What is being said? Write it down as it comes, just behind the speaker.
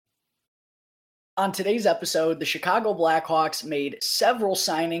On today's episode, the Chicago Blackhawks made several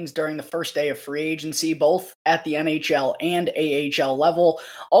signings during the first day of free agency, both at the NHL and AHL level.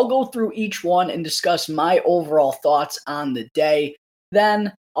 I'll go through each one and discuss my overall thoughts on the day.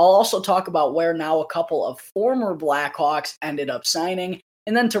 Then I'll also talk about where now a couple of former Blackhawks ended up signing.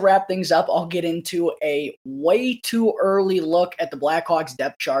 And then to wrap things up, I'll get into a way too early look at the Blackhawks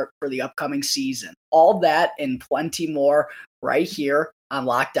depth chart for the upcoming season. All that and plenty more right here on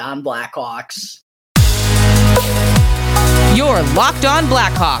Locked On Blackhawks. You're Locked On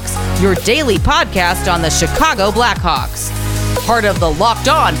Blackhawks, your daily podcast on the Chicago Blackhawks. Part of the Locked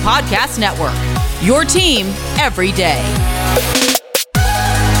On Podcast Network, your team every day.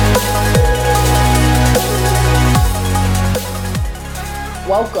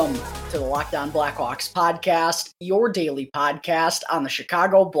 Welcome to the Locked On Blackhawks podcast, your daily podcast on the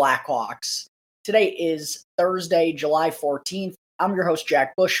Chicago Blackhawks. Today is Thursday, July 14th. I'm your host,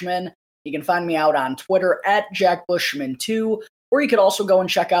 Jack Bushman. You can find me out on Twitter at JackBushman2, or you could also go and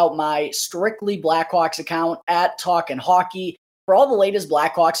check out my Strictly Blackhawks account at Talkin' Hockey for all the latest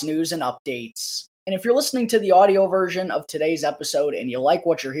Blackhawks news and updates. And if you're listening to the audio version of today's episode and you like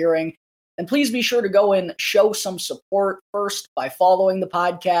what you're hearing, then please be sure to go and show some support first by following the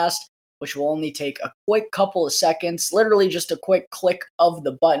podcast, which will only take a quick couple of seconds, literally just a quick click of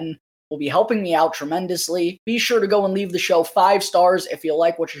the button. Will be helping me out tremendously. Be sure to go and leave the show 5 stars if you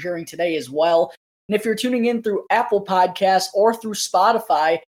like what you're hearing today as well. And if you're tuning in through Apple Podcasts or through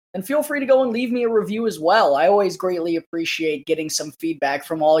Spotify, then feel free to go and leave me a review as well. I always greatly appreciate getting some feedback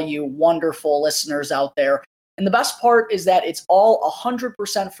from all you wonderful listeners out there. And the best part is that it's all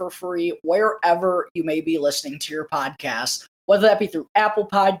 100% for free wherever you may be listening to your podcast. Whether that be through Apple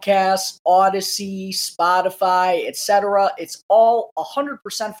Podcasts, Odyssey, Spotify, etc. It's all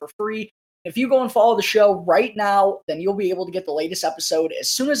 100% for free. If you go and follow the show right now, then you'll be able to get the latest episode as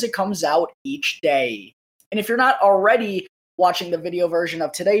soon as it comes out each day. And if you're not already watching the video version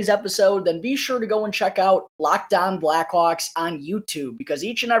of today's episode, then be sure to go and check out Locked On Blackhawks on YouTube, because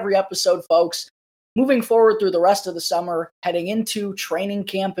each and every episode, folks, moving forward through the rest of the summer, heading into training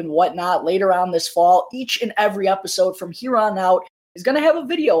camp and whatnot later on this fall, each and every episode from here on out is going to have a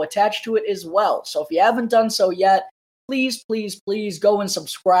video attached to it as well. So if you haven't done so yet, please go and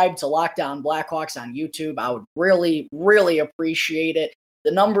subscribe to Locked On Blackhawks on YouTube. I would really appreciate it.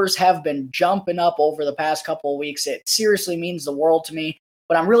 The numbers have been jumping up over the past couple of weeks. It seriously means the world to me,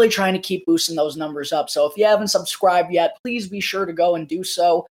 but I'm really trying to keep boosting those numbers up. So if you haven't subscribed yet, please be sure to go and do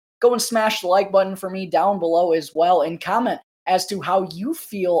so. Go and smash the like button for me down below as well, and comment as to how you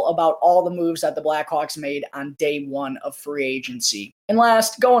feel about all the moves that the Blackhawks made on day one of free agency. And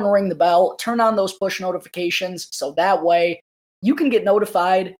last, go and ring the bell, turn on those push notifications so that way you can get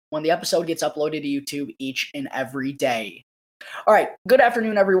notified when the episode gets uploaded to YouTube each and every day. All right, good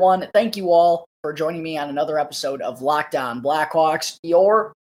afternoon, everyone. Thank you all for joining me on another episode of Locked On Blackhawks,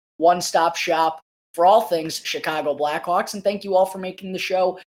 your one-stop shop for all things Chicago Blackhawks. And thank you all for making the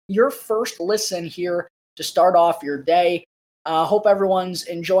show your first listen here to start off your day. Hope everyone's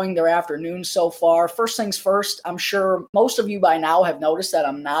enjoying their afternoon so far. First things first, I'm sure most of you by now have noticed that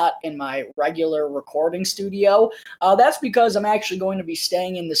I'm not in my regular recording studio. That's because I'm actually going to be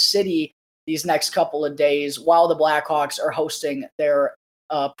staying in the city these next couple of days while the Blackhawks are hosting their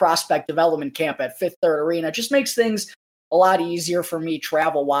prospect development camp at Fifth Third Arena. It just makes things a lot easier for me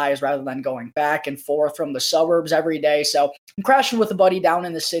travel-wise rather than going back and forth from the suburbs every day. So I'm crashing with a buddy down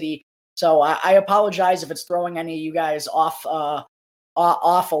in the city. So I apologize if it's throwing any of you guys off a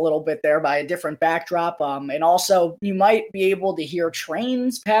little bit there by a different backdrop. And also, you might be able to hear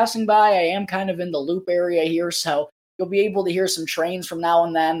trains passing by. I am kind of in the Loop area here, so you'll be able to hear some trains from now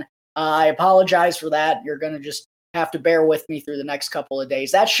and then. I apologize for that. You're going to just have to bear with me through the next couple of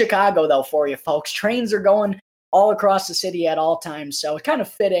days. That's Chicago, though, for you folks. Trains are going all across the city at all times. So it's kind of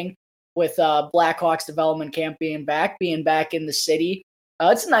fitting with Blackhawks development camp being back in the city.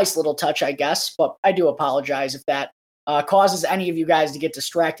 It's a nice little touch, I guess, but I do apologize if that causes any of you guys to get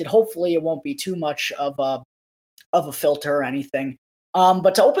distracted. Hopefully it won't be too much of a filter or anything.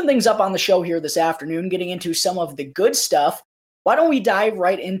 But to open things up on the show here this afternoon, getting into some of the good stuff, why don't we dive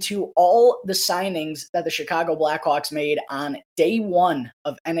right into all the signings that the Chicago Blackhawks made on day one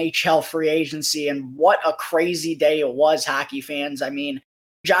of NHL free agency? And what a crazy day it was, hockey fans. I mean,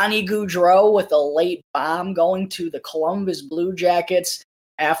 Johnny Gaudreau with a late bomb going to the Columbus Blue Jackets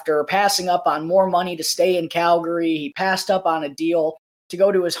after passing up on more money to stay in Calgary. He passed up on a deal to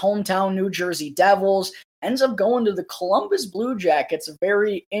go to his hometown New Jersey Devils, ends up going to the Columbus Blue Jackets. A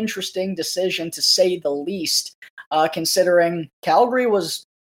very interesting decision, to say the least, considering Calgary was,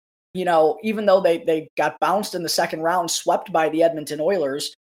 even though they got bounced in the second round, swept by the Edmonton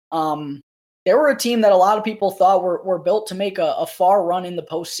Oilers, they were a team that a lot of people thought were built to make a far run in the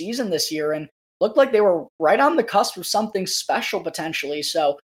postseason this year, and looked like they were right on the cusp of something special potentially.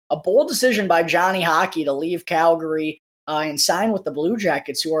 So a bold decision by Johnny Hockey to leave Calgary and sign with the Blue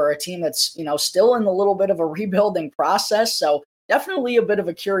Jackets, who are a team that's, still in a little bit of a rebuilding process. So definitely a bit of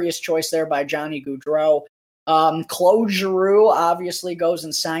a curious choice there by Johnny Gaudreau. Claude Giroux obviously goes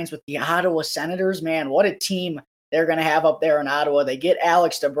and signs with the Ottawa Senators. Man, what a team they're going to have up there in Ottawa. They get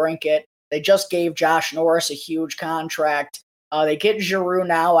Alex DeBrincat. They just gave Josh Norris a huge contract. They get Giroux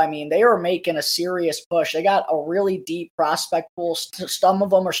now. I mean, they are making a serious push. They got a really deep prospect pool. Some of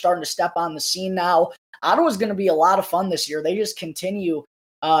them are starting to step on the scene now. Ottawa's going to be a lot of fun this year. They just continue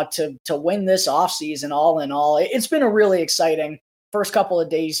to win this offseason all in all. It's been a really exciting first couple of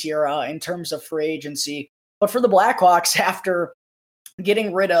days here in terms of free agency. But for the Blackhawks, after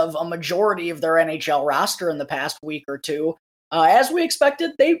getting rid of a majority of their NHL roster in the past week or two, as we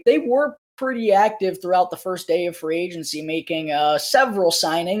expected, they were pretty active throughout the first day of free agency, making several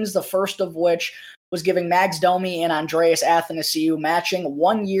signings, the first of which was giving Max Domi and Andreas Athanasiou matching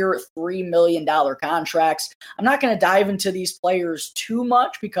 1 year, $3 million contracts. I'm not going to dive into these players too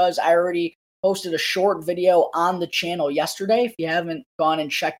much because I already posted a short video on the channel yesterday. If you haven't gone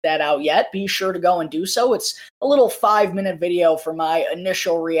and checked that out yet, be sure to go and do so. It's a little 5-minute video for my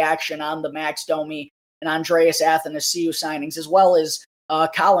initial reaction on the Max Domi and Andreas Athanasiou signings, as well as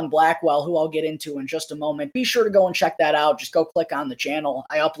Colin Blackwell, who I'll get into in just a moment. Be sure to go and check that out. Just go click on the channel.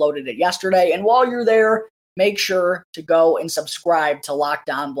 I uploaded it yesterday. And while you're there, make sure to go and subscribe to Locked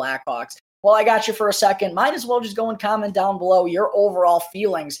On Blackhawks. Well, I got you for a second. Might as well just go and comment down below your overall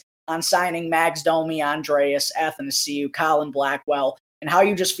feelings on signing Max Domi, Andreas Athanasiou, Colin Blackwell, and how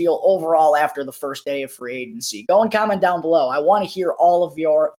you just feel overall after the first day of free agency. Go and comment down below. I want to hear all of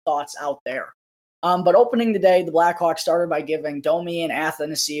your thoughts out there. But opening the day, the Blackhawks started by giving Domi and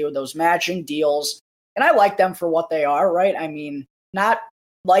Athanasiou those matching deals. And I like them for what they are, right? I mean, not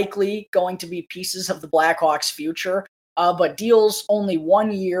likely going to be pieces of the Blackhawks' future, but deals only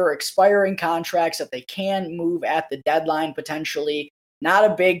 1 year, expiring contracts that they can move at the deadline potentially. Not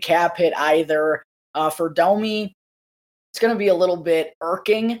a big cap hit either. For Domi, it's going to be a little bit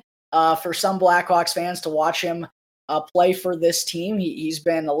irking for some Blackhawks fans to watch him play for this team. He's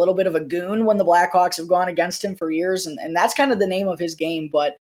been a little bit of a goon when the Blackhawks have gone against him for years, and that's kind of the name of his game.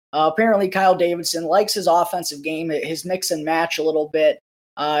 But apparently Kyle Davidson likes his offensive game, his mix and match a little bit,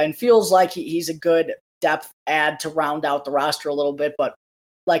 and feels like he's a good depth add to round out the roster a little bit. But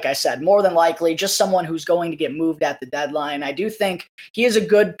like I said, more than likely, just someone who's going to get moved at the deadline. I do think he is a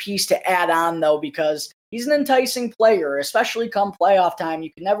good piece to add on, though, because he's an enticing player, especially come playoff time.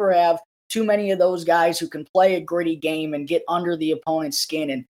 You can never have too many of those guys who can play a gritty game and get under the opponent's skin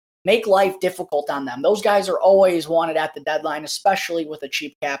and make life difficult on them. Those guys are always wanted at the deadline, especially with a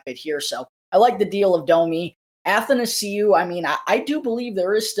cheap cap hit here. So I like the deal of Domi. Athanasiou, I mean, I do believe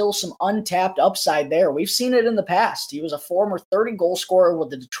there is still some untapped upside there. We've seen it in the past. He was a former 30-goal scorer with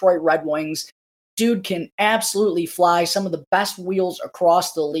the Detroit Red Wings. Dude can absolutely fly, some of the best wheels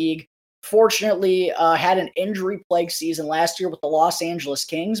across the league. Fortunately, had an injury-plagued season last year with the Los Angeles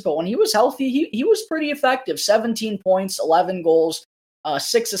Kings, but when he was healthy, he was pretty effective. 17 points, 11 goals,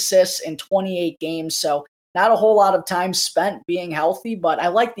 6 assists in 28 games, so not a whole lot of time spent being healthy, but I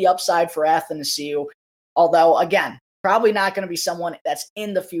like the upside for Athanasiou, although, again, probably not going to be someone that's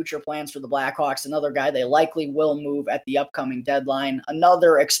in the future plans for the Blackhawks. Another guy they likely will move at the upcoming deadline,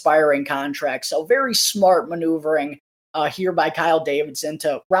 another expiring contract, so very smart maneuvering here by Kyle Davidson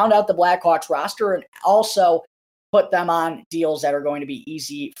to round out the Blackhawks roster and also put them on deals that are going to be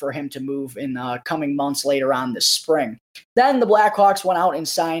easy for him to move in coming months later on this spring. Then the Blackhawks went out and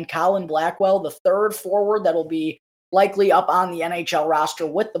signed Colin Blackwell, the third forward that will be likely up on the NHL roster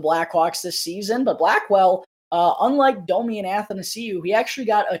with the Blackhawks this season. But Blackwell, unlike Domi and Athanasiou, he actually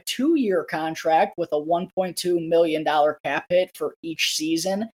got a 2-year contract with a $1.2 million cap hit for each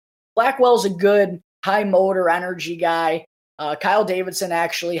season. Blackwell's a good high motor energy guy. Kyle Davidson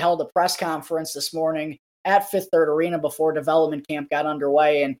actually held a press conference this morning at Fifth Third Arena before development camp got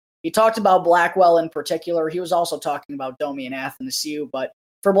underway, and he talked about Blackwell in particular. He was also talking about Domi and Athanasiou, but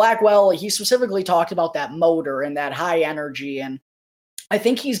for Blackwell, he specifically talked about that motor and that high energy, and I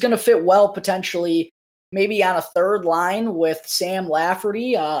think he's going to fit well potentially maybe on a third line with Sam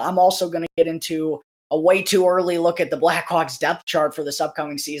Lafferty. I'm also going to get into a way too early look at the Blackhawks depth chart for this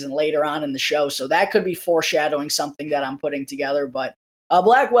upcoming season later on in the show. So that could be foreshadowing something that I'm putting together. But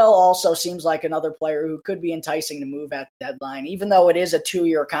Blackwell also seems like another player who could be enticing to move at the deadline, even though it is a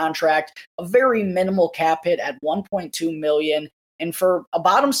 2-year contract, a very minimal cap hit at $1.2 million. And for a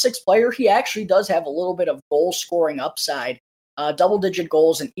bottom 6 player, he actually does have a little bit of goal scoring upside. double-digit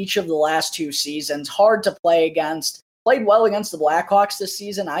goals in each of the last 2 seasons. Hard to play against. Played well against the Blackhawks this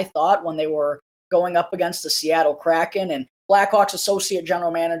season, I thought, when they were going up against the Seattle Kraken. And Blackhawks associate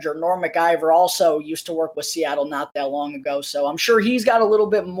general manager Norm McIver also used to work with Seattle not that long ago. So I'm sure he's got a little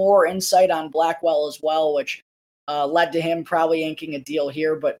bit more insight on Blackwell as well, which led to him probably inking a deal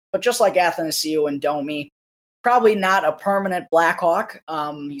here. But just like Athanasiou and Domi, probably not a permanent Blackhawk.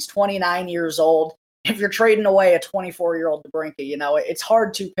 He's 29 years old. If you're trading away a 24-year-old DeBrincat, it's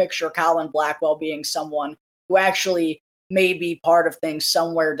hard to picture Colin Blackwell being someone who actually may be part of things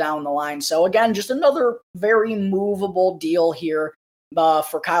somewhere down the line. So again, just another very movable deal here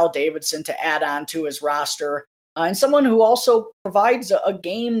for Kyle Davidson to add on to his roster. And someone who also provides a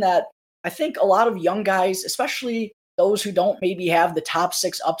game that I think a lot of young guys, especially those who don't maybe have the top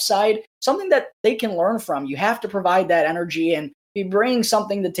 6 upside, something that they can learn from. You have to provide that energy and be bringing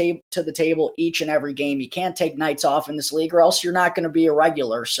something to the table each and every game. You can't take nights off in this league or else you're not going to be a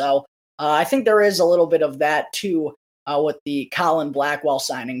regular. So I think there is a little bit of that too with the Colin Blackwell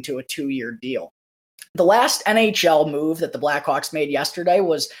signing to a 2-year deal. The last NHL move that the Blackhawks made yesterday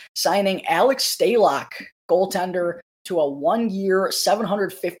was signing Alex Stalock, goaltender, to a 1-year,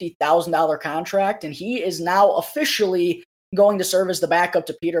 $750,000 contract, and he is now officially going to serve as the backup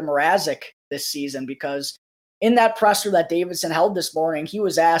to Peter Mrazek this season, because in that presser that Davidson held this morning, he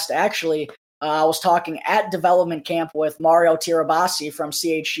was asked, actually, I was talking at development camp with Mario Tirabassi from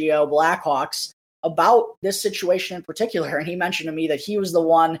CHGO Blackhawks about this situation in particular, and he mentioned to me that he was the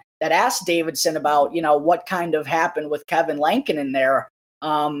one that asked Davidson about, what kind of happened with Kevin Lankinen there.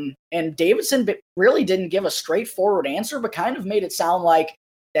 And Davidson really didn't give a straightforward answer, but kind of made it sound like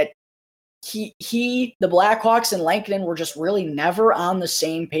that the Blackhawks and Lankinen were just really never on the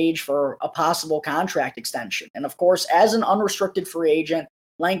same page for a possible contract extension. And of course, as an unrestricted free agent,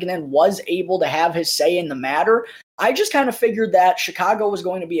 Lankinen was able to have his say in the matter. I just kind of figured that Chicago was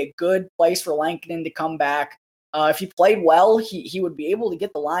going to be a good place for Lankinen to come back. If he played well, he would be able to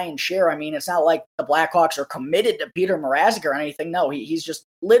get the lion's share. I mean, it's not like the Blackhawks are committed to Peter Mrazek or anything. No, he's just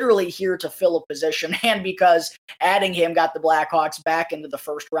literally here to fill a position, and because adding him got the Blackhawks back into the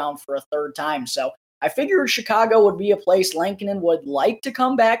first round for a 3rd time. So I figured Chicago would be a place Lankinen would like to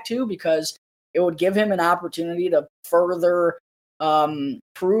come back to, because it would give him an opportunity to further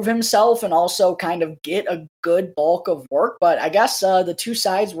prove himself and also kind of get a good bulk of work. But I guess the two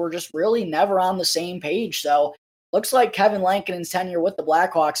sides were just really never on the same page. So looks like Kevin Lankinen's tenure with the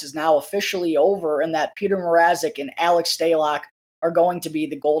Blackhawks is now officially over, and that Peter Mrazek and Alex Stalock are going to be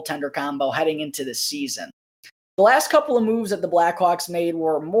the goaltender combo heading into this season. The last couple of moves that the Blackhawks made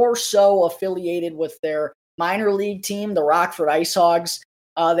were more so affiliated with their minor league team, the Rockford Ice Hogs.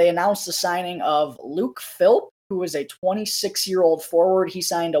 They announced the signing of Luke Philp, who is a 26-year-old forward. He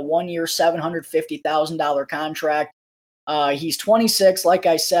signed a 1-year, $750,000 contract. He's 26. Like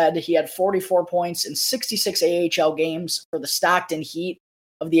I said, he had 44 points in 66 AHL games for the Stockton Heat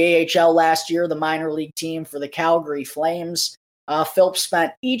of the AHL last year, the minor league team for the Calgary Flames. Philp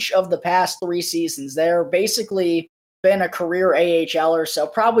spent each of the past 3 seasons there, basically been a career AHLer, so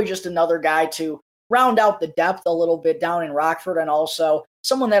probably just another guy to round out the depth a little bit down in Rockford, and also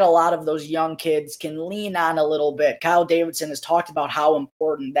someone that a lot of those young kids can lean on a little bit. Kyle Davidson has talked about how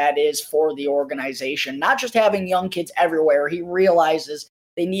important that is for the organization, not just having young kids everywhere. He realizes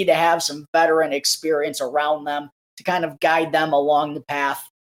they need to have some veteran experience around them to kind of guide them along the path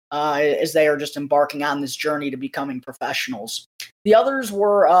as they are just embarking on this journey to becoming professionals. The others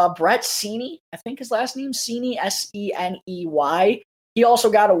were Brett Seney, I think his last name, Seney, Seney. He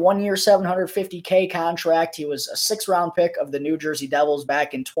also got a 1-year, $750K contract. He was a 6th-round pick of the New Jersey Devils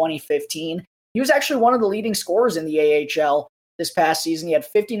back in 2015. He was actually one of the leading scorers in the AHL this past season. He had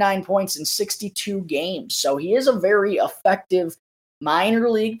 59 points in 62 games. So he is a very effective minor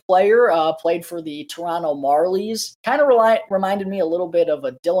league player, played for the Toronto Marlies. Kind of reminded me a little bit of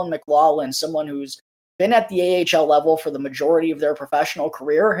a Dylan McLaughlin, someone who's been at the AHL level for the majority of their professional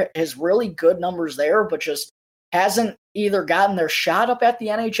career. Has really good numbers there, but just hasn't either gotten their shot up at the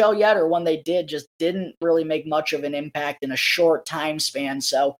NHL yet, or when they did, just didn't really make much of an impact in a short time span.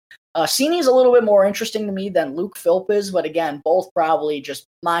 So Seney is a little bit more interesting to me than Luke Philp is, but again, both probably just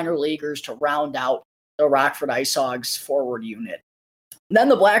minor leaguers to round out the Rockford Ice Hogs forward unit. Then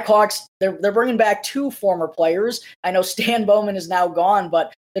the Blackhawks, they're bringing back 2 former players. I know Stan Bowman is now gone,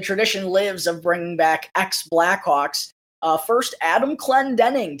 but the tradition lives of bringing back ex-Blackhawks. First, Adam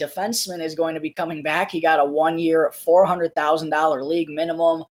Clendenning, defenseman, is going to be coming back. He got a 1-year, $400,000 league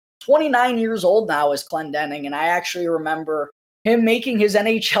minimum. 29 years old now is Clendenning, and I actually remember him making his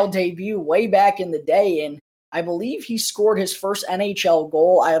NHL debut way back in the day in I believe he scored his first NHL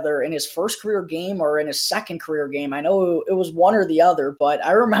goal either in his first career game or in his second career game. I know it was one or the other, but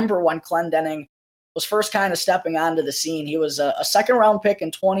I remember when Clendening was first kind of stepping onto the scene. He was a second-round pick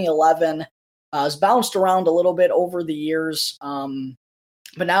in 2011. Has bounced around a little bit over the years,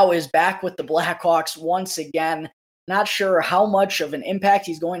 but now is back with the Blackhawks once again. Not sure how much of an impact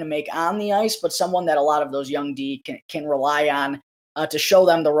he's going to make on the ice, but someone that a lot of those young D can rely on to show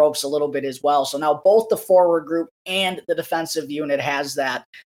them the ropes a little bit as well. So now both the forward group and the defensive unit has that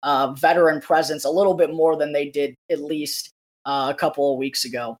veteran presence a little bit more than they did at least a couple of weeks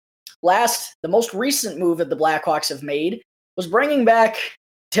ago. Last, the most recent move that the Blackhawks have made was bringing back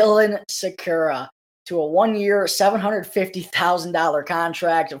Dylan Sikura to a 1-year, $750,000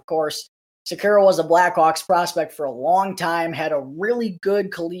 contract. Of course, Sikura was a Blackhawks prospect for a long time, had a really good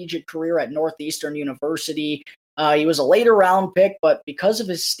collegiate career at Northeastern University. He was a later round pick, but because of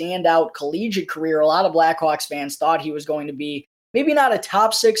his standout collegiate career, a lot of Blackhawks fans thought he was going to be maybe not a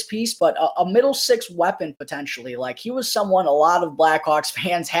top 6 piece, but a middle 6 weapon potentially. Like, he was someone a lot of Blackhawks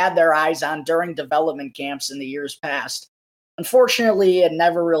fans had their eyes on during development camps in the years past. Unfortunately, it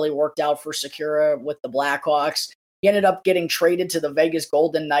never really worked out for Sikura with the Blackhawks. He ended up getting traded to the Vegas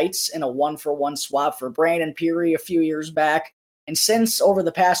Golden Knights in a 1-for-1 swap for Brandon Peary a few years back. And since, over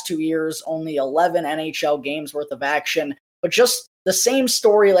the past 2 years, only 11 NHL games worth of action, but just the same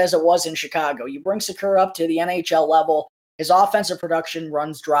story as it was in Chicago. You bring Sikura up to the NHL level, his offensive production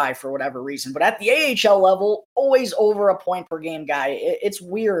runs dry for whatever reason. But at the AHL level, always over a point per game guy. It's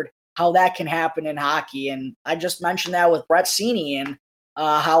weird how that can happen in hockey. And I just mentioned that with Brett Seney and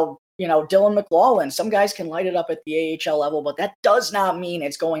how, Dylan McLaughlin, some guys can light it up at the AHL level, but that does not mean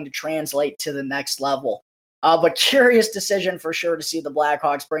it's going to translate to the next level. But curious decision for sure to see the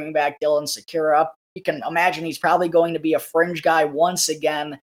Blackhawks bringing back Dylan Sikura. You can imagine he's probably going to be a fringe guy once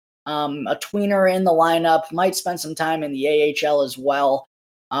again. A tweener in the lineup, might spend some time in the AHL as well.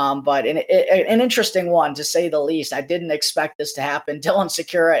 But an interesting one, to say the least. I didn't expect this to happen. Dylan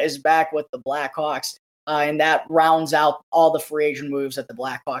Sikura is back with the Blackhawks, and that rounds out all the free agent moves that the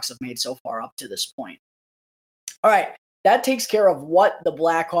Blackhawks have made so far up to this point. All right, that takes care of what the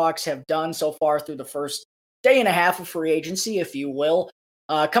Blackhawks have done so far through the first day and a half of free agency, if you will.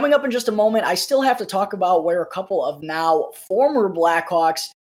 Coming up in just a moment, I still have to talk about where a couple of now former Blackhawks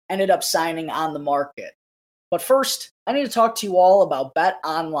ended up signing on the market. But first, I need to talk to you all about Bet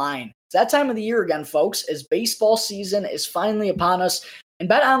Online. It's that time of the year again, folks, as baseball season is finally upon us, and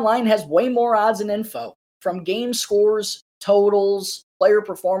Bet Online has way more odds and info, from game scores, totals, player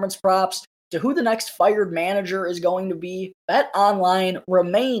performance props, to who the next fired manager is going to be. Bet Online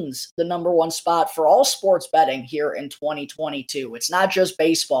remains the number one spot for all sports betting here in 2022. It's not just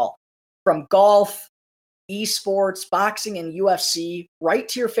baseball. From golf, esports, boxing, and UFC, right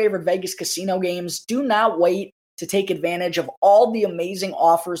to your favorite Vegas casino games, do not wait to take advantage of all the amazing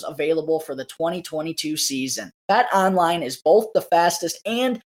offers available for the 2022 season. Bet Online is both the fastest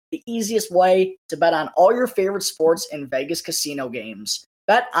and the easiest way to bet on all your favorite sports and Vegas casino games.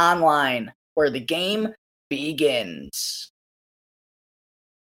 Bet Online, where the game begins.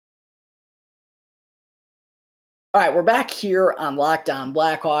 All right, we're back here on Locked On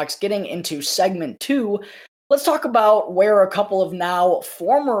Blackhawks, getting into segment 2. Let's talk about where a couple of now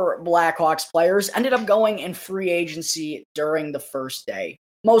former Blackhawks players ended up going in free agency during the first day.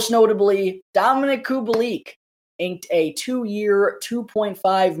 Most notably, Dominik Kubalik inked a 2-year,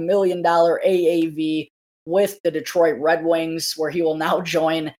 $2.5 million AAV with the Detroit Red Wings, where he will now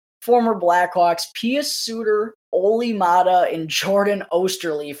join former Blackhawks Pius Suter, Olli Maatta, and Jordan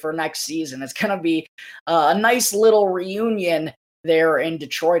Oesterle for next season. It's going to be a nice little reunion there in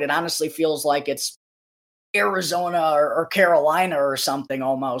Detroit. It honestly feels like it's Arizona or Carolina or something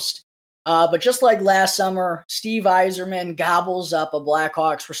almost. But just like last summer, Steve Yzerman gobbles up a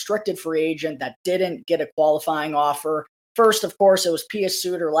Blackhawks restricted free agent that didn't get a qualifying offer. First, of course, it was Pius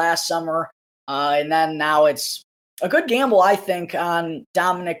Suter last summer, and then now it's a good gamble, I think, on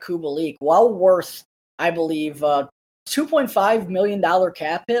Dominik Kubalik. Well worth, I believe, $2.5 million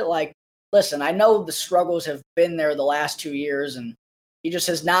cap hit. Like, listen, I know the struggles have been there the last 2 years, and he just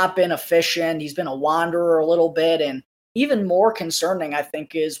has not been efficient. He's been a wanderer a little bit, and even more concerning, I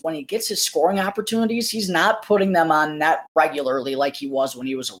think, is when he gets his scoring opportunities, he's not putting them on net regularly like he was when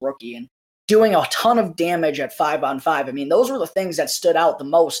he was a rookie and doing a ton of damage at 5-on-5. I mean, those were the things that stood out the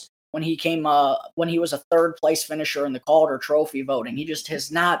most when he came, when he was a third place finisher in the Calder Trophy voting. He just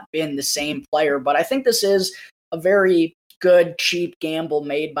has not been the same player. But I think this is a very good, cheap gamble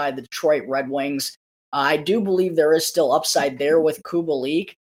made by the Detroit Red Wings. I do believe there is still upside there with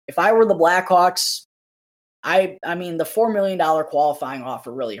Kubalik. If I were the Blackhawks, I mean, the $4 million qualifying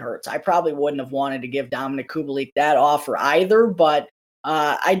offer really hurts. I probably wouldn't have wanted to give Dominik Kubalik that offer either, but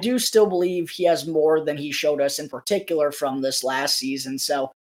I do still believe he has more than he showed us in particular from this last season.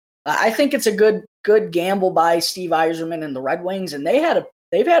 So I think it's a good gamble by Steve Yzerman and the Red Wings, and they've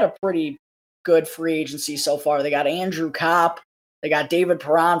had a pretty good free agency so far. They got Andrew Kopp, they got David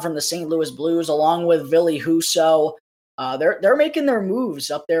Perron from the St. Louis Blues, along with Ville Husso. They're making their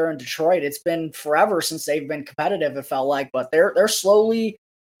moves up there in Detroit. It's been forever since they've been competitive, it felt like, but they're slowly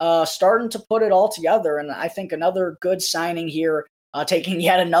starting to put it all together. And I think another good signing here, taking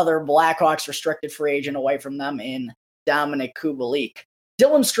yet another Blackhawks restricted free agent away from them in Dominik Kubalik.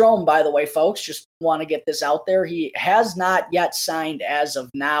 Dylan Strome, by the way, folks, just want to get this out there. He has not yet signed as of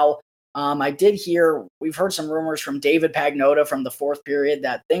now. I did hear, we've heard some rumors from David Pagnotta from the fourth period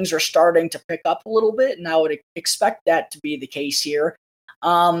that things are starting to pick up a little bit, and I would expect that to be the case here.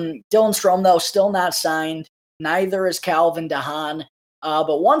 Dylan Strome, though, still not signed. Neither is Calvin DeHaan.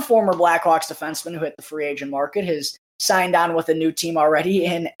 But one former Blackhawks defenseman who hit the free agent market has signed on with a new team already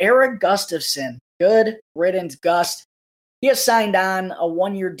in Erik Gustafsson. Good riddance, Gust. He has signed on a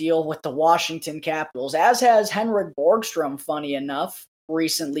one-year deal with the Washington Capitals, as has Henrik Borgstrom, funny enough,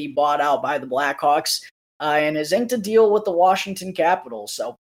 recently bought out by the Blackhawks, and is inked a deal with the Washington Capitals.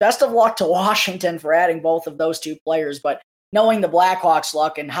 So best of luck to Washington for adding both of those two players, but knowing the Blackhawks'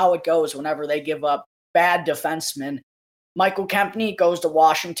 luck and how it goes whenever they give up bad defensemen, Michael Kempny goes to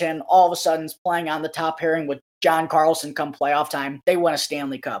Washington, all of a sudden is playing on the top pairing with John Carlson come playoff time. They win a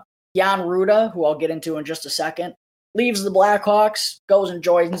Stanley Cup. Jan Ruda, who I'll get into in just a second, leaves the Blackhawks, goes and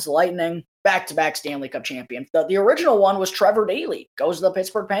joins the Lightning, back-to-back Stanley Cup champion. The original one was Trevor Daley, goes to the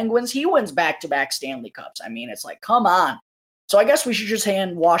Pittsburgh Penguins. He wins back-to-back Stanley Cups. I mean, it's like, come on. So I guess we should just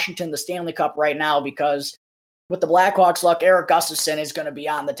hand Washington the Stanley Cup right now, because with the Blackhawks' luck, Erik Gustafsson is going to be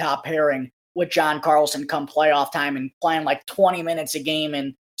on the top pairing with John Carlson come playoff time and playing like 20 minutes a game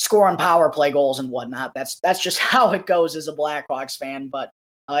and scoring power play goals and whatnot. That's just how it goes as a Blackhawks fan. But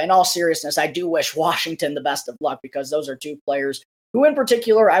in all seriousness, I do wish Washington the best of luck, because those are two players who in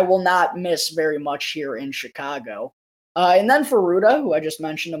particular I will not miss very much here in Chicago. And then for Ruda, who I just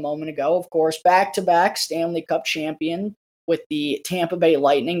mentioned a moment ago, of course, back-to-back Stanley Cup champion with the Tampa Bay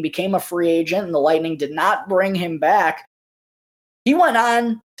Lightning, became a free agent, and the Lightning did not bring him back. He went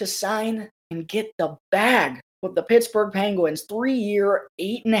on to sign and get the bag with the Pittsburgh Penguins, 3-year,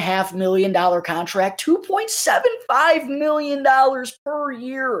 $8.5 million contract, $2.75 million per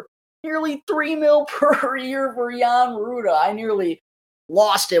year, nearly $3 million per year for Jan Ruda. I nearly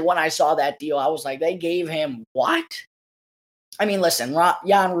lost it when I saw that deal. I was like, they gave him what? I mean, listen,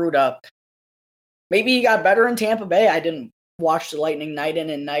 Jan Ruda, maybe he got better in Tampa Bay. I didn't watch the Lightning night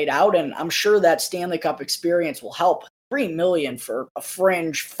in and night out, and I'm sure that Stanley Cup experience will help. $3 million for a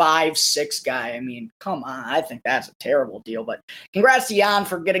fringe 5'6" guy. I mean, come on. I think that's a terrible deal. But congrats to Jan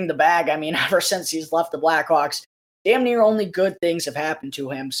for getting the bag. I mean, ever since he's left the Blackhawks, damn near only good things have happened to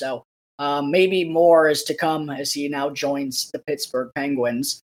him. So maybe more is to come as he now joins the Pittsburgh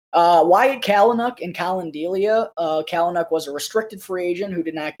Penguins. Wyatt Kalynuk and Colin Delia. Kalynuk was a restricted free agent who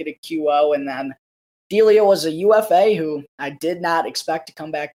did not get a QO, and then Delia was a UFA who I did not expect to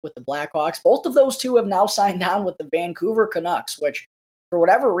come back with the Blackhawks. Both of those two have now signed on with the Vancouver Canucks, which for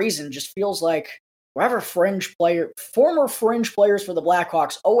whatever reason just feels like former fringe players for the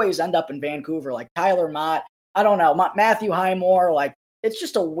Blackhawks always end up in Vancouver, like Tyler Mott. I don't know, Matthew Highmore. Like, it's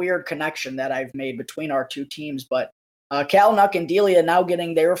just a weird connection that I've made between our two teams. But Kalynuk and Delia now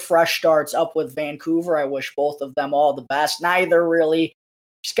getting their fresh starts up with Vancouver. I wish both of them all the best. Neither really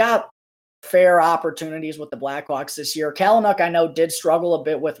just got fair opportunities with the Blackhawks this year. Kalynuk, I know, did struggle a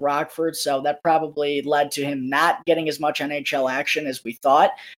bit with Rockford, so that probably led to him not getting as much NHL action as we thought.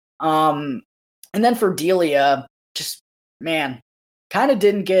 And then for Delia, just, man, kind of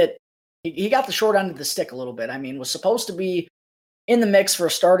didn't get – he got the short end of the stick a little bit. I mean, was supposed to be in the mix for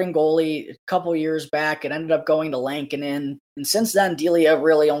a starting goalie a couple years back. It ended up going to Lankinen. And since then, Delia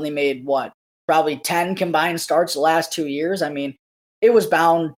really only made, probably 10 combined starts the last 2 years. I mean, it was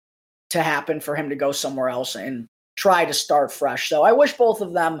bound to happen for him to go somewhere else and try to start fresh. So I wish both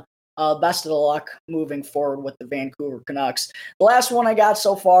of them best of the luck moving forward with the Vancouver Canucks. The last one I got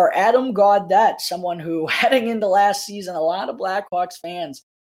so far, Adam Gaudette, someone who heading into last season, a lot of Blackhawks fans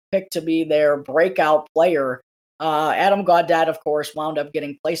picked to be their breakout player. Adam Gaudette, of course, wound up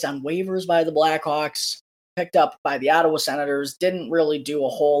getting placed on waivers by the Blackhawks, picked up by the Ottawa Senators, didn't really do a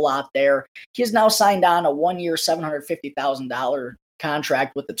whole lot there. He's now signed on a one-year $750,000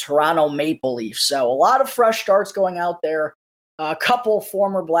 contract with the Toronto Maple Leafs. So a lot of fresh starts going out there. A couple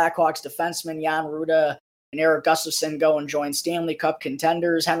former Blackhawks defensemen, Jan Ruda and Eric Gustafsson go and join Stanley Cup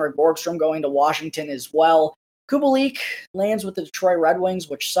contenders. Henrik Borgstrom going to Washington as well. Kubalik lands with the Detroit Red Wings,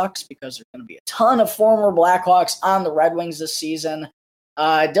 which sucks because there's going to be a ton of former Blackhawks on the Red Wings this season.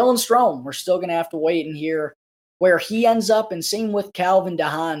 Dylan Strome, we're still going to have to wait and hear where he ends up, and same with Calvin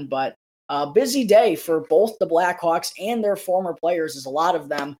DeHaan. But a busy day for both the Blackhawks and their former players, as a lot of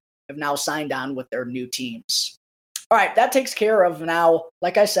them have now signed on with their new teams. All right, that takes care of now,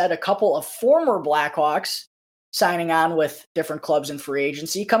 like I said, a couple of former Blackhawks signing on with different clubs in free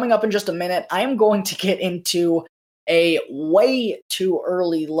agency. Coming up in just a minute, I am going to get into a way too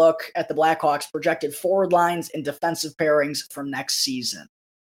early look at the Blackhawks' projected forward lines and defensive pairings for next season.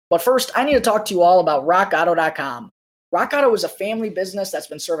 But first, I need to talk to you all about RockAuto.com. Rock Auto is a family business that's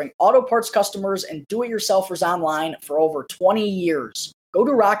been serving auto parts customers and do-it-yourselfers online for over 20 years. Go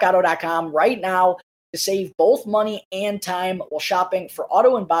to RockAuto.com right now to save both money and time while shopping for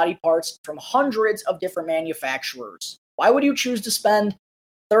auto and body parts from hundreds of different manufacturers. Why would you choose to spend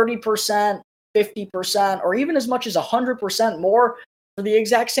 30%, 50%, or even as much as 100% more for the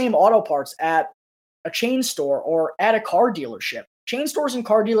exact same auto parts at a chain store or at a car dealership? Chain stores and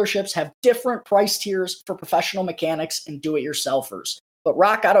car dealerships have different price tiers for professional mechanics and do-it-yourselfers. But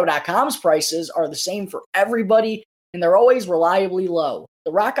RockAuto.com's prices are the same for everybody, and they're always reliably low.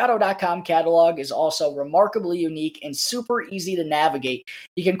 The RockAuto.com catalog is also remarkably unique and super easy to navigate.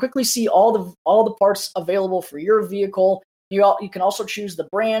 You can quickly see all the parts available for your vehicle. You can also choose the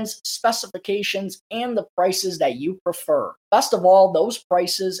brands, specifications, and the prices that you prefer. Best of all, those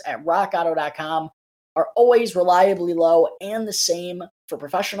prices at RockAuto.com are always reliably low and the same for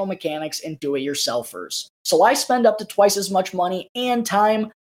professional mechanics and do-it-yourselfers. So why spend up to twice as much money and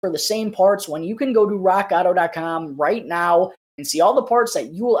time for the same parts when you can go to RockAuto.com right now and see all the parts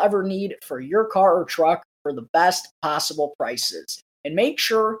that you will ever need for your car or truck for the best possible prices? And make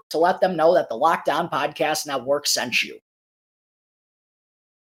sure to let them know that the Locked On Podcast Network sent you.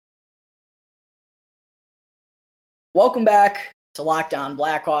 Welcome back to Locked On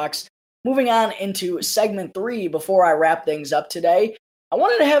Blackhawks. Moving on into segment 3 before I wrap things up today. I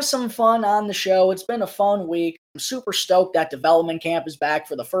wanted to have some fun on the show. It's been a fun week. I'm super stoked that development camp is back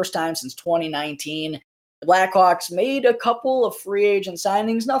for the first time since 2019. The Blackhawks made a couple of free agent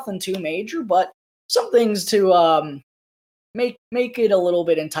signings, nothing too major, but some things to make it a little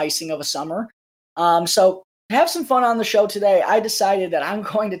bit enticing of a summer. So to have some fun on the show today, I decided that I'm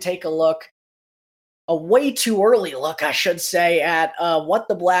going to take a way too early look, I should say, at what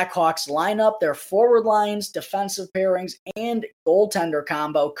the Blackhawks lineup, their forward lines, defensive pairings, and goaltender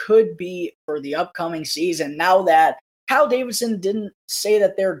combo could be for the upcoming season. Now that Kyle Davidson didn't say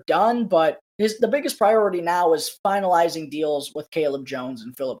that they're done, but the biggest priority now is finalizing deals with Caleb Jones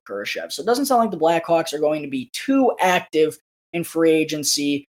and Philip Kurashev. So it doesn't sound like the Blackhawks are going to be too active in free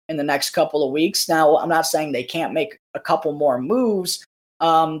agency in the next couple of weeks. Now, I'm not saying they can't make a couple more moves.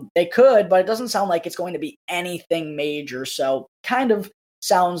 They could, but it doesn't sound like it's going to be anything major. So kind of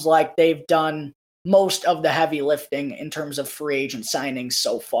sounds like they've done most of the heavy lifting in terms of free agent signings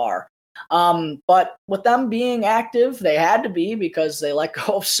so far. But with them being active, they had to be because they let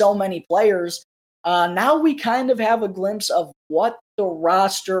go of so many players. Now we kind of have a glimpse of what the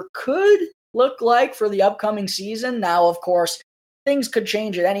roster could look like for the upcoming season. Now, of course, things could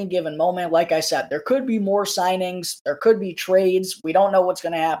change at any given moment. Like I said, there could be more signings. There could be trades. We don't know what's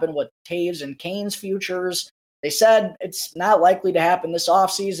going to happen with Taves and Kane's futures. They said it's not likely to happen this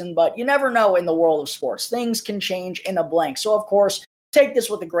offseason, but you never know in the world of sports. Things can change in a blink. So, of course, take this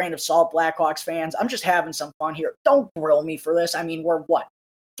with a grain of salt, Blackhawks fans. I'm just having some fun here. Don't grill me for this. I mean, we're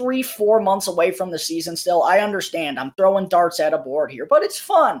 3-4 months away from the season still. I understand. I'm throwing darts at a board here, but it's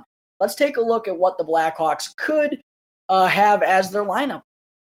fun. Let's take a look at what the Blackhawks could have as their lineup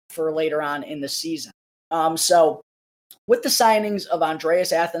for later on in the season. So with the signings of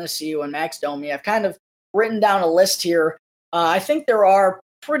Andreas Athanasiou and Max Domi, I've kind of written down a list here. I think there are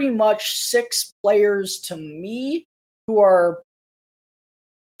pretty much 6 players to me who are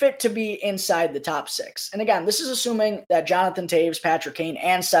fit to be inside the top 6. And again, this is assuming that Jonathan Taves, Patrick Kane,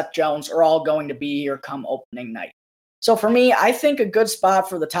 and Seth Jones are all going to be here come opening night. So for me, I think a good spot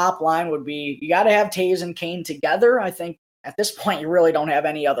for the top line would be you got to have Taves and Kane together. I think at this point you really don't have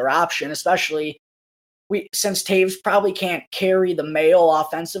any other option, especially since Taves probably can't carry the mail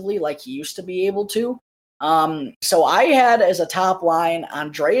offensively like he used to be able to. So I had as a top line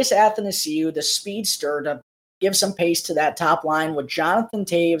Andreas Athanasiou, the speedster, to give some pace to that top line with Jonathan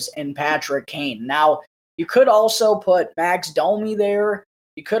Taves and Patrick Kane. Now, you could also put Max Domi there.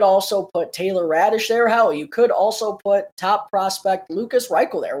 You could also put Taylor Radish there. Hell, you could also put top prospect Lucas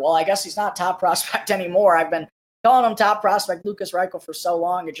Reichel there. Well, I guess he's not top prospect anymore. I've been calling him top prospect Lukas Reichel for so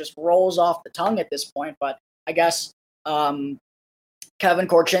long, it just rolls off the tongue at this point. But I guess Kevin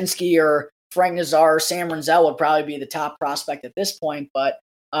Korchinski or Frank Nazar, Sam Renzel would probably be the top prospect at this point. But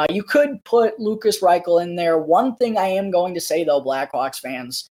you could put Lukas Reichel in there. One thing I am going to say, though, Blackhawks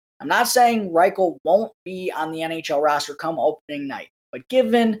fans, I'm not saying Reichel won't be on the NHL roster come opening night. But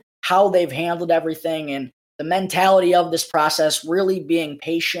given how they've handled everything and the mentality of this process, really being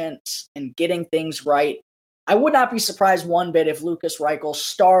patient and getting things right, I would not be surprised one bit if Lukas Reichel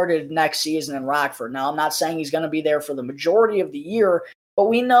started next season in Rockford. Now, I'm not saying he's going to be there for the majority of the year, but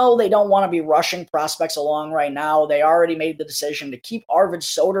we know they don't want to be rushing prospects along right now. They already made the decision to keep Arvid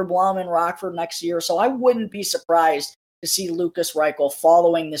Soderblom in Rockford next year, so I wouldn't be surprised to see Lukas Reichel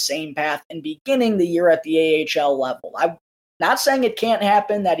following the same path and beginning the year at the AHL level. I'm not saying it can't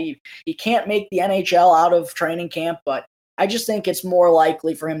happen, that he can't make the NHL out of training camp, but I just think it's more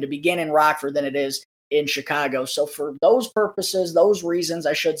likely for him to begin in Rockford than it is in Chicago. So for those purposes, those reasons,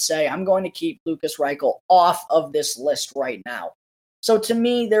 I should say, I'm going to keep Lukas Reichel off of this list right now. So to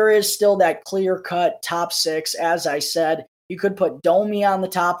me, there is still that clear-cut top six. As I said, you could put Domi on the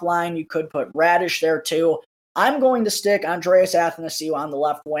top line. You could put Radish there too. I'm going to stick Andreas Athanasiou on the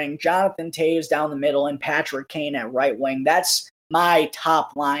left wing, Jonathan Toews down the middle, and Patrick Kane at right wing. That's my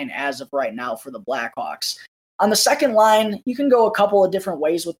top line as of right now for the Blackhawks. On the second line, you can go a couple of different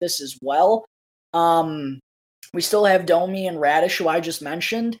ways with this as well. We still have Domi and Radish, who I just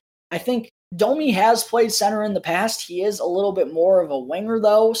mentioned. I think Domi has played center in the past. He is a little bit more of a winger,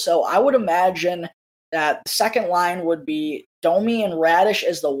 though, so I would imagine that the second line would be Domi and Radish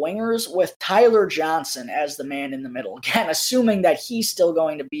as the wingers with Tyler Johnson as the man in the middle. Again, assuming that he's still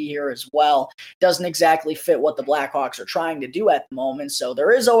going to be here as well. Doesn't exactly fit what the Blackhawks are trying to do at the moment, so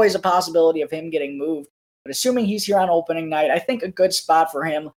there is always a possibility of him getting moved. But assuming he's here on opening night, I think a good spot for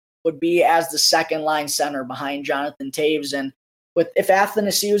him would be as the second line center behind Jonathan Toews. And if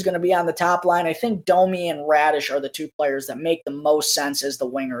Athanasiou is going to be on the top line, I think Domi and Radish are the two players that make the most sense as the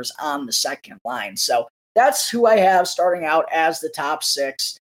wingers on the second line. So that's who I have starting out as the top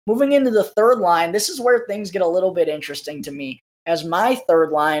six. Moving into the third line, this is where things get a little bit interesting to me. As my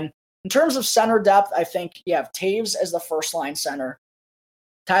third line, in terms of center depth, I think you have Toews as the first line center,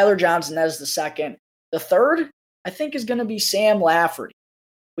 Tyler Johnson as the second. The third, I think, is going to be Sam Lafferty.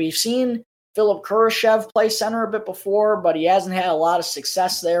 We've seen Philip Kurashev play center a bit before, but he hasn't had a lot of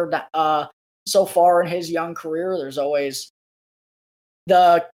success there so far in his young career. There's always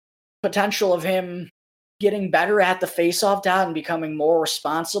the potential of him getting better at the faceoff dot and becoming more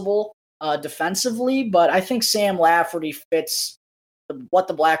responsible defensively, but I think Sam Lafferty fits what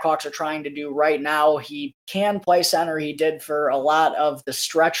the Blackhawks are trying to do right now. He can play center. He did for a lot of the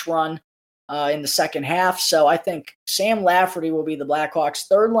stretch run in the second half. So I think Sam Lafferty will be the Blackhawks'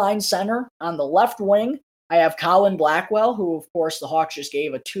 third line center. On the left wing, I have Colin Blackwell, who, of course, the Hawks just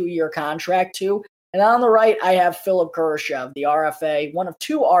gave a 2-year contract to. And on the right, I have Philip Kurashev, the RFA, one of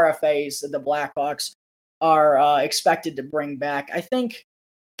two RFAs that the Blackhawks are expected to bring back. I think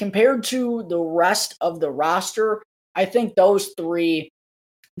compared to the rest of the roster, I think those three,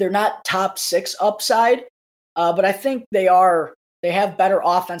 they're not top six upside, but I think they have better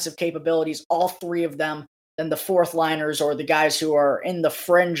offensive capabilities, all three of them, than the fourth liners or the guys who are in the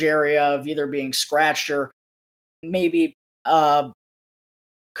fringe area of either being scratched or maybe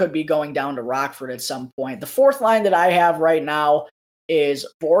could be going down to Rockford at some point. The fourth line that I have right now is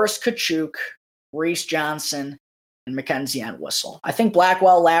Boris Tkachuk, Reese Johnson, and Mackenzie Entwistle. I think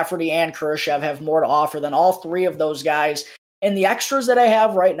Blackwell, Lafferty, and Kurashev have more to offer than all three of those guys. And the extras that I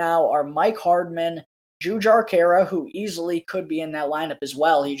have right now are Mike Hardman, Jujhar Khaira, who easily could be in that lineup as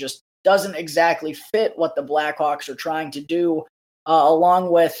well. He just doesn't exactly fit what the Blackhawks are trying to do,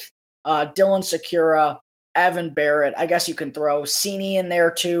 along with Dylan Sikura, Evan Barrett. I guess you can throw Cini in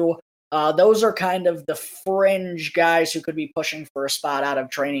there too. Those are kind of the fringe guys who could be pushing for a spot out of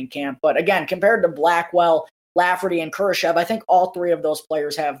training camp. But again, compared to Blackwell, Lafferty, and Kurashev, I think all three of those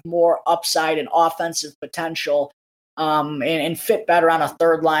players have more upside and offensive potential and fit better on a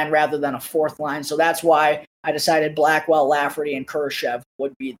third line rather than a fourth line. So that's why I decided Blackwell, Lafferty, and Kurashev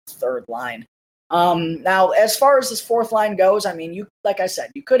would be the third line. Now, as far as this fourth line goes, I mean, like I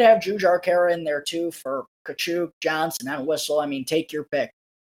said, you could have Jujhar Khaira in there too for Tkachuk, Johnson, and Whistle. I mean, take your pick.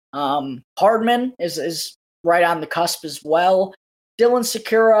 Hardman is right on the cusp as well. Dylan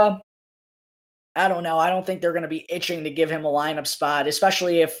Sikura, I don't know. I don't think they're going to be itching to give him a lineup spot,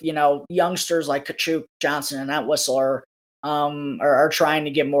 especially if, youngsters like Tkachuk, Johnson, and Entwistle are trying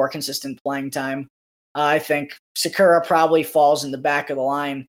to get more consistent playing time. I think Sikura probably falls in the back of the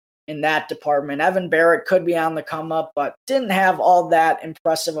line in that department. Evan Barrett could be on the come up, but didn't have all that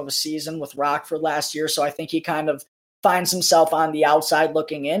impressive of a season with Rockford last year. So I think he kind of finds himself on the outside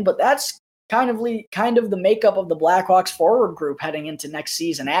looking in, but that's kind of the makeup of the Blackhawks forward group heading into next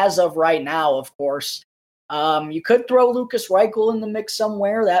season. As of right now, of course, you could throw Lucas Reichel in the mix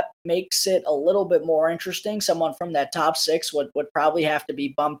somewhere. That makes it a little bit more interesting. Someone from that top six would probably have to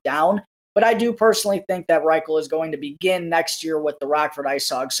be bumped down. But I do personally think that Reichel is going to begin next year with the Rockford Ice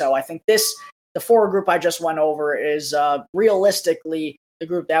Hogs. So I think the forward group I just went over is realistically the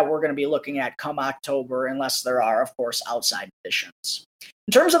group that we're going to be looking at come October, unless there are, of course, outside additions.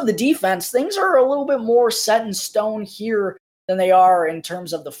 In terms of the defense, things are a little bit more set in stone here than they are in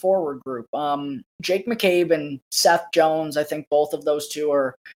terms of the forward group. Jake McCabe and Seth Jones, I think both of those two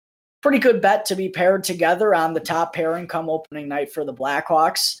are pretty good bet to be paired together on the top pairing come opening night for the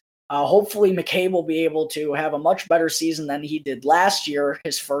Blackhawks. Hopefully McCabe will be able to have a much better season than he did last year.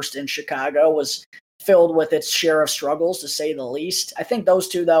 His first in Chicago was filled with its share of struggles, to say the least. I think those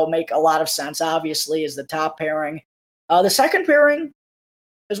two, though, make a lot of sense, obviously, as the top pairing. The second pairing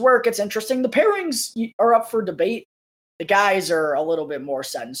is where it gets interesting. The pairings are up for debate. The guys are a little bit more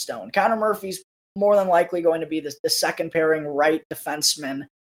set in stone. Connor Murphy's more than likely going to be the second pairing right defenseman.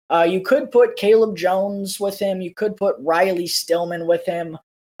 You could put Caleb Jones with him. You could put Riley Stillman with him.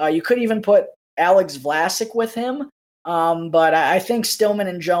 You could even put Alex Vlasic with him. But I think Stillman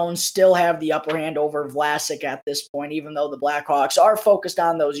and Jones still have the upper hand over Vlasic at this point, even though the Blackhawks are focused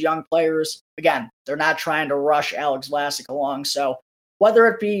on those young players. Again, they're not trying to rush Alex Vlasic along. So whether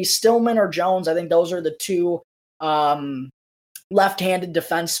it be Stillman or Jones, I think those are the two left-handed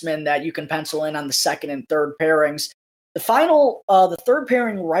defensemen that you can pencil in on the second and third pairings. The third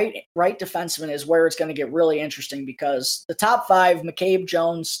pairing right defenseman is where it's going to get really interesting, because the top five, McCabe,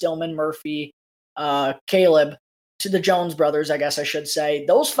 Jones, Stillman, Murphy, Caleb, to the Jones brothers, I guess I should say,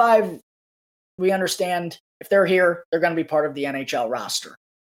 those five, we understand if they're here, they're going to be part of the NHL roster.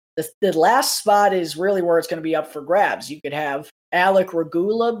 The last spot is really where it's going to be up for grabs. You could have Alec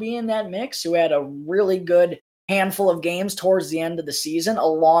Regula be in that mix, who had a really good handful of games towards the end of the season,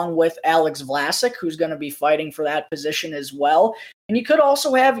 along with Alex Vlasic, who's going to be fighting for that position as well. And you could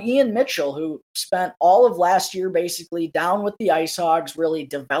also have Ian Mitchell, who spent all of last year basically down with the Ice Hogs, really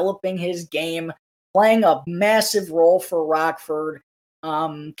developing his game, playing a massive role for Rockford,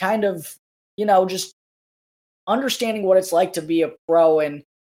 just understanding what it's like to be a pro and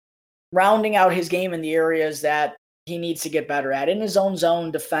rounding out his game in the areas that he needs to get better at, in his own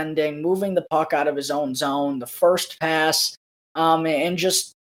zone, defending, moving the puck out of his own zone, the first pass, and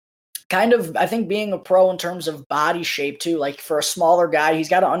just kind of, I think, being a pro in terms of body shape too. Like for a smaller guy, he's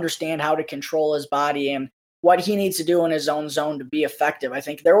got to understand how to control his body and what he needs to do in his own zone to be effective. I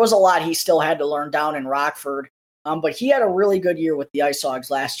think there was a lot he still had to learn down in Rockford, but he had a really good year with the Ice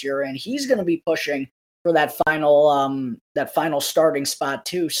Hogs last year, and he's going to be pushing for that final starting spot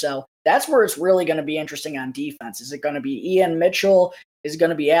too. So that's where it's really going to be interesting on defense. Is it going to be Ian Mitchell? Is it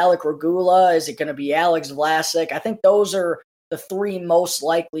going to be Alec Regula? Is it going to be Alex Vlasic? I think those are the three most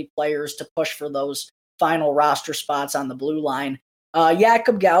likely players to push for those final roster spots on the blue line.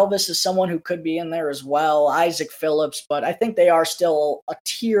 Jakob Galvis is someone who could be in there as well, Isaac Phillips, but I think they are still a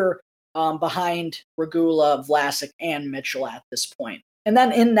tier behind Regula, Vlasic, and Mitchell at this point. And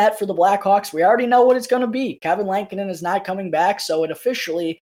then in net for the Blackhawks, we already know what it's going to be. Kevin Lankinen is not coming back, so it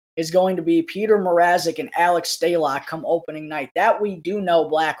officially is going to be Peter Mrazek and Alex Stalock come opening night. That we do know,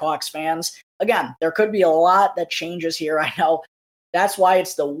 Blackhawks fans. Again, there could be a lot that changes here. I know that's why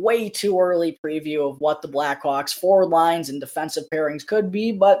it's the way too early preview of what the Blackhawks forward lines and defensive pairings could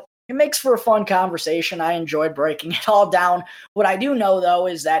be, but it makes for a fun conversation. I enjoyed breaking it all down. What I do know, though,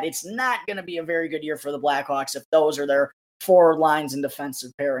 is that it's not going to be a very good year for the Blackhawks if those are their forward lines and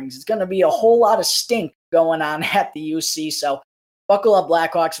defensive pairings. It's going to be a whole lot of stink going on at the UC, so buckle up,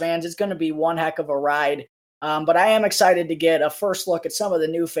 Blackhawks fans. It's going to be one heck of a ride. But I am excited to get a first look at some of the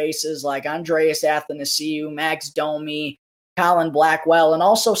new faces like Andreas Athanasiou, Max Domi, Colin Blackwell, and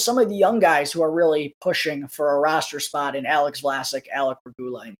also some of the young guys who are really pushing for a roster spot in Alex Vlasic, Alec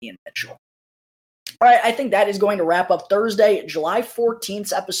Regula, and Ian Mitchell. All right, I think that is going to wrap up Thursday, July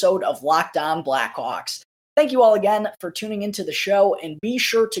 14th episode of Locked On Blackhawks. Thank you all again for tuning into the show, and be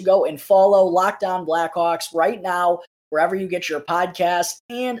sure to go and follow Locked On Blackhawks right now, wherever you get your podcasts,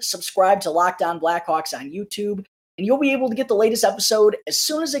 and subscribe to Locked On Blackhawks on YouTube, and you'll be able to get the latest episode as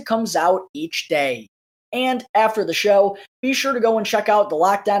soon as it comes out each day. And after the show, be sure to go and check out the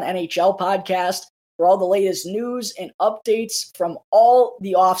Locked On NHL podcast for all the latest news and updates from all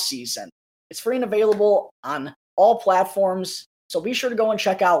the offseason. It's free and available on all platforms, so be sure to go and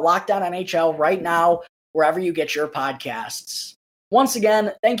check out Locked On NHL right now, wherever you get your podcasts. Once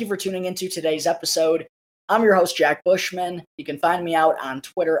again, thank you for tuning into today's episode. I'm your host, Jack Bushman. You can find me out on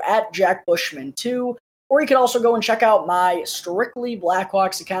Twitter at JackBushman2, or you can also go and check out my Strictly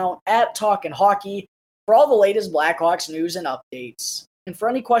Blackhawks account at Talkin' Hockey for all the latest Blackhawks news and updates. And for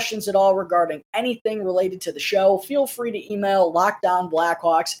any questions at all regarding anything related to the show, feel free to email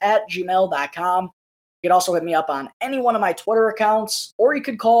lockdownblackhawks@gmail.com. You can also hit me up on any one of my Twitter accounts, or you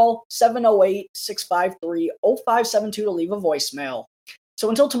could call 708-653-0572 to leave a voicemail. So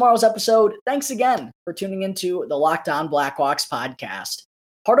until tomorrow's episode, thanks again for tuning into the Locked On Blackhawks podcast,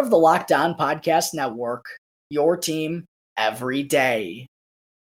 part of the Locked On Podcast Network, your team every day.